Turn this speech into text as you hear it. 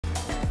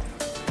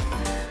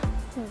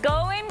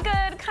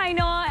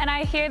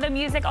hear the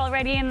music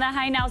already in the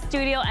High Now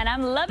studio, and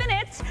I'm loving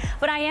it.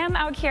 But I am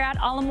out here at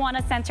Ala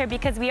Moana Center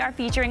because we are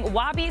featuring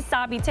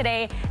Wabi-Sabi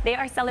today. They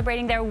are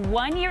celebrating their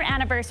 1-year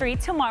anniversary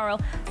tomorrow.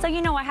 So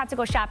you know I had to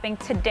go shopping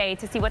today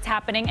to see what's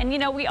happening. And you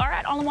know we are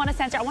at Ala Moana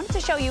Center. I wanted to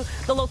show you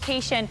the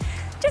location.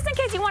 Just in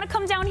case you want to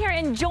come down here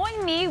and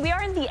join me, we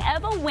are in the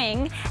Eva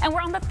wing, and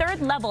we're on the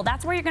 3rd level.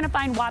 That's where you're going to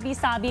find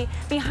Wabi-Sabi.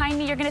 Behind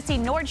me, you're going to see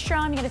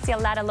Nordstrom. You're going to see a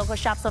lot of local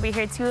shops over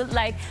here too,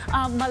 like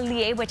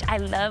Malie, which I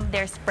love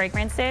their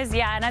fragrances.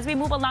 Yeah, and as we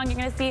move along, you're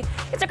going to see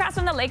it's across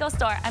from the Lego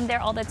store. I'm there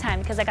all the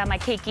time because I got my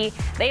keiki.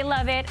 They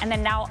love it. And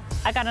then now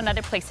I got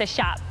another place to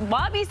shop.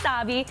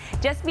 Wabi-Sabi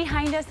just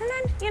behind us. And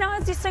then, you know,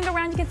 as you swing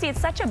around, you can see it's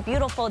such a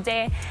beautiful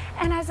day.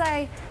 And as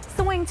I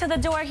swing to the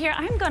door here,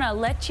 I'm gonna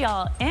let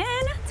y'all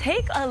in.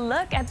 Take a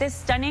look at this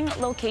stunning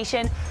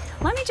location.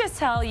 Let me just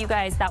tell you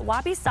guys that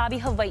Wabi-Sabi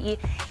Hawaii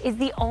is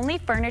the only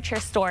furniture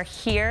store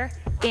here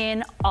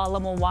in Ala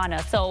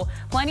Moana. So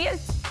plenty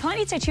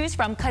to choose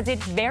from because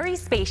it's very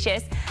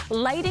spacious.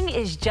 Lighting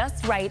is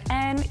just right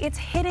and it's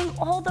hitting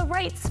all the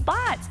right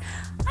spots.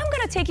 I'm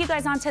gonna take you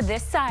guys onto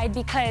this side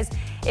because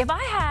if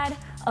I had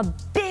a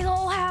big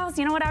old house,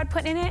 you know what I would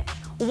put in it?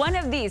 One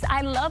of these.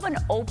 I love an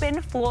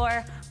open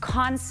floor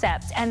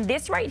concept, and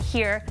this right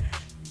here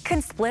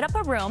can split up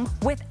a room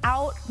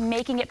without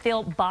making it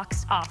feel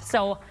boxed off.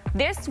 So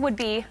this would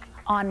be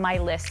on my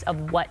list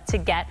of what to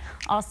get.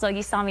 Also,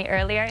 you saw me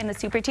earlier in the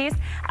Super Tees.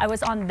 I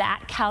was on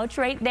that couch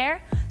right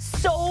there.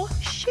 So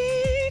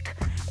chic.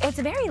 It's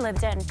very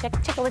lived in.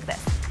 Take a look at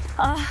this.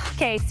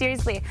 Okay,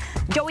 seriously.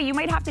 Joey, you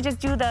might have to just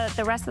do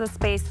the rest of the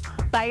space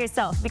by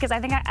yourself because I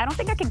don't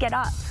think I could get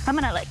up. I'm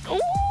gonna like, ooh,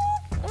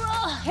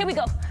 here we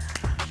go.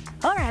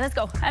 All right, let's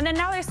go. And then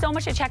now there's so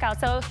much to check out.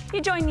 So you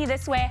join me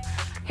this way.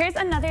 Here's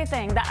another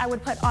thing that I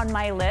would put on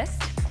my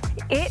list.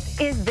 It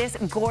is this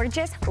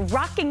gorgeous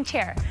rocking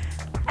chair.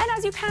 And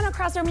as you pan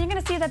across the room, you're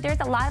gonna see that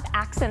there's a lot of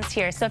accents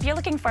here. So if you're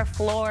looking for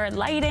floor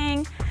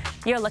lighting,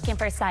 you're looking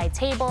for side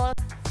tables,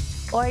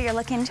 or you're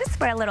looking just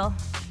for a little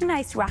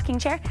nice rocking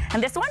chair.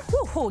 And this one,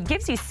 whoo,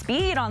 gives you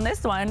speed on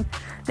this one.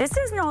 This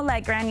is no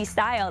like granny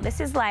style. This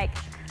is like,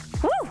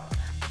 whoo,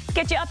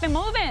 get you up and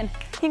moving.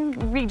 You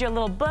can read your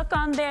little book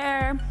on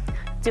there,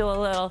 do a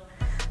little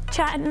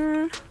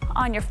chatting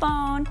on your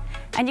phone,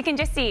 and you can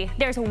just see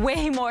there's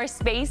way more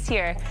space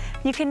here.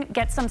 You can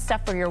get some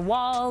stuff for your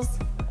walls.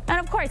 And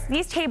of course,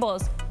 these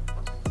tables,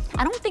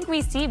 I don't think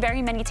we see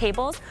very many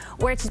tables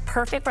where it's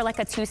perfect for like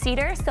a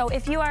 2-seater. So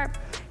if you are,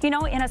 you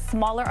know, in a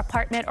smaller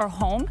apartment or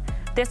home,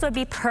 this would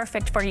be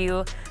perfect for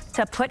you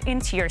to put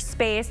into your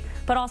space.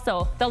 But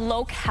also the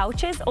low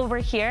couches over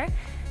here.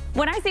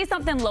 When I see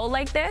something low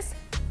like this,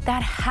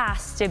 that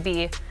has to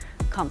be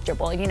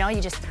comfortable. You know, you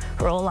just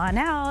roll on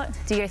out,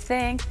 do your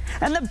thing.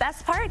 And the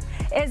best part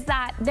is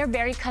that they're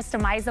very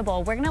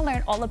customizable. We're gonna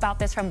learn all about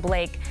this from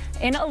Blake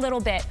in a little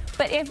bit.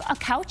 But if a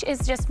couch is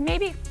just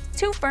maybe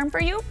too firm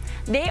for you,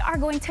 they are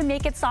going to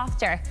make it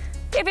softer.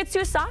 If it's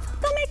too soft,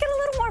 they'll make it a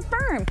little more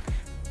firm.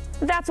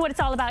 That's what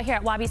it's all about here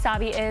at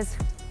Wabi-Sabi is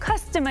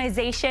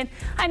customization.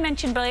 I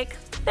mentioned Blake,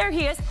 there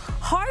he is,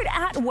 hard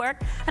at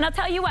work. And I'll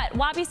tell you what,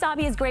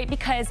 Wabi-Sabi is great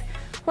because,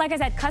 like I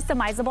said,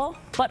 customizable,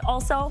 but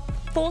also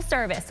full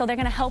service. So they're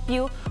gonna help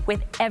you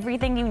with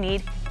everything you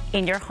need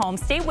in your home.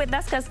 Stay with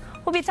us because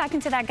we'll be talking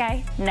to that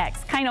guy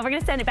next. Kind of, we're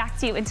gonna send it back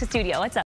to you into studio. What's up?